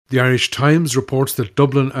The Irish Times reports that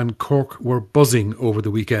Dublin and Cork were buzzing over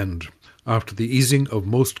the weekend after the easing of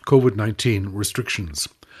most COVID-19 restrictions.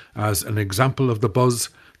 As an example of the buzz,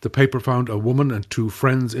 the paper found a woman and two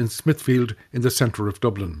friends in Smithfield in the centre of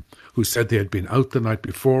Dublin who said they had been out the night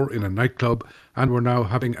before in a nightclub and were now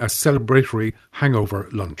having a celebratory hangover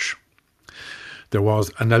lunch. There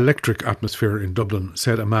was an electric atmosphere in Dublin,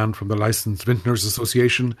 said a man from the Licensed Vintners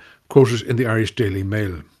Association, quoted in the Irish Daily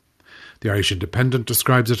Mail. The Irish Independent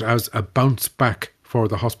describes it as a bounce back for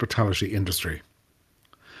the hospitality industry.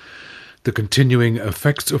 The continuing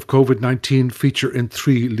effects of COVID-19 feature in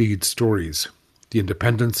three lead stories. The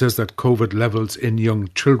Independent says that COVID levels in young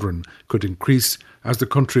children could increase as the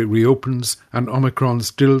country reopens and Omicron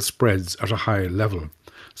still spreads at a high level.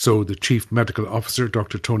 So the Chief Medical Officer,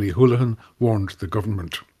 Dr. Tony Holohan, warned the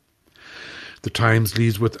government. The Times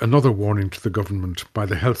leads with another warning to the government by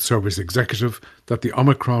the Health Service Executive that the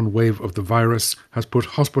Omicron wave of the virus has put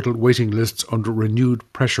hospital waiting lists under renewed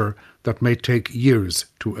pressure that may take years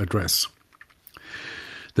to address.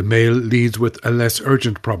 The Mail leads with a less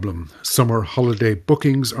urgent problem. Summer holiday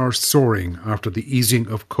bookings are soaring after the easing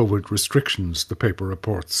of COVID restrictions, the paper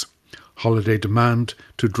reports. Holiday demand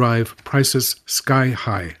to drive prices sky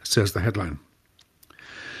high, says the headline.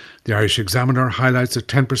 The Irish Examiner highlights a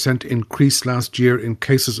 10% increase last year in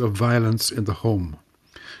cases of violence in the home.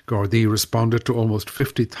 Gardaí responded to almost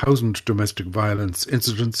 50,000 domestic violence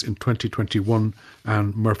incidents in 2021,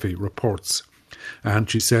 Anne Murphy reports. And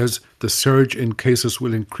she says the surge in cases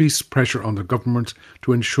will increase pressure on the government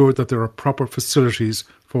to ensure that there are proper facilities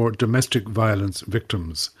for domestic violence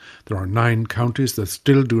victims. There are 9 counties that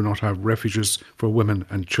still do not have refuges for women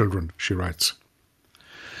and children, she writes.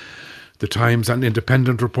 The Times and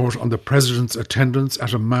Independent report on the President's attendance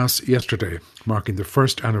at a mass yesterday, marking the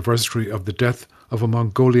first anniversary of the death of a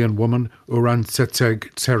Mongolian woman,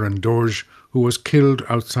 Urantsetseg Tserendorj, who was killed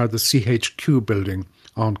outside the CHQ building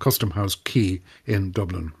on Custom House Quay in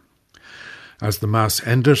Dublin. As the mass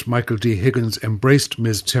ended, Michael D. Higgins embraced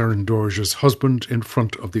Ms. Tserendorj's husband in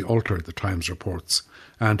front of the altar, the Times reports,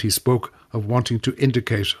 and he spoke of wanting to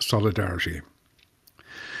indicate solidarity.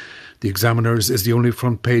 The Examiner's is the only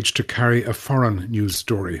front page to carry a foreign news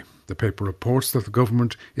story. The paper reports that the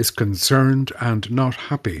government is concerned and not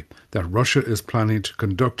happy that Russia is planning to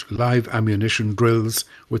conduct live ammunition drills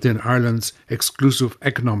within Ireland's exclusive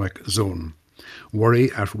economic zone.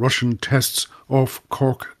 Worry at Russian tests off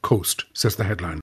Cork coast, says the headline.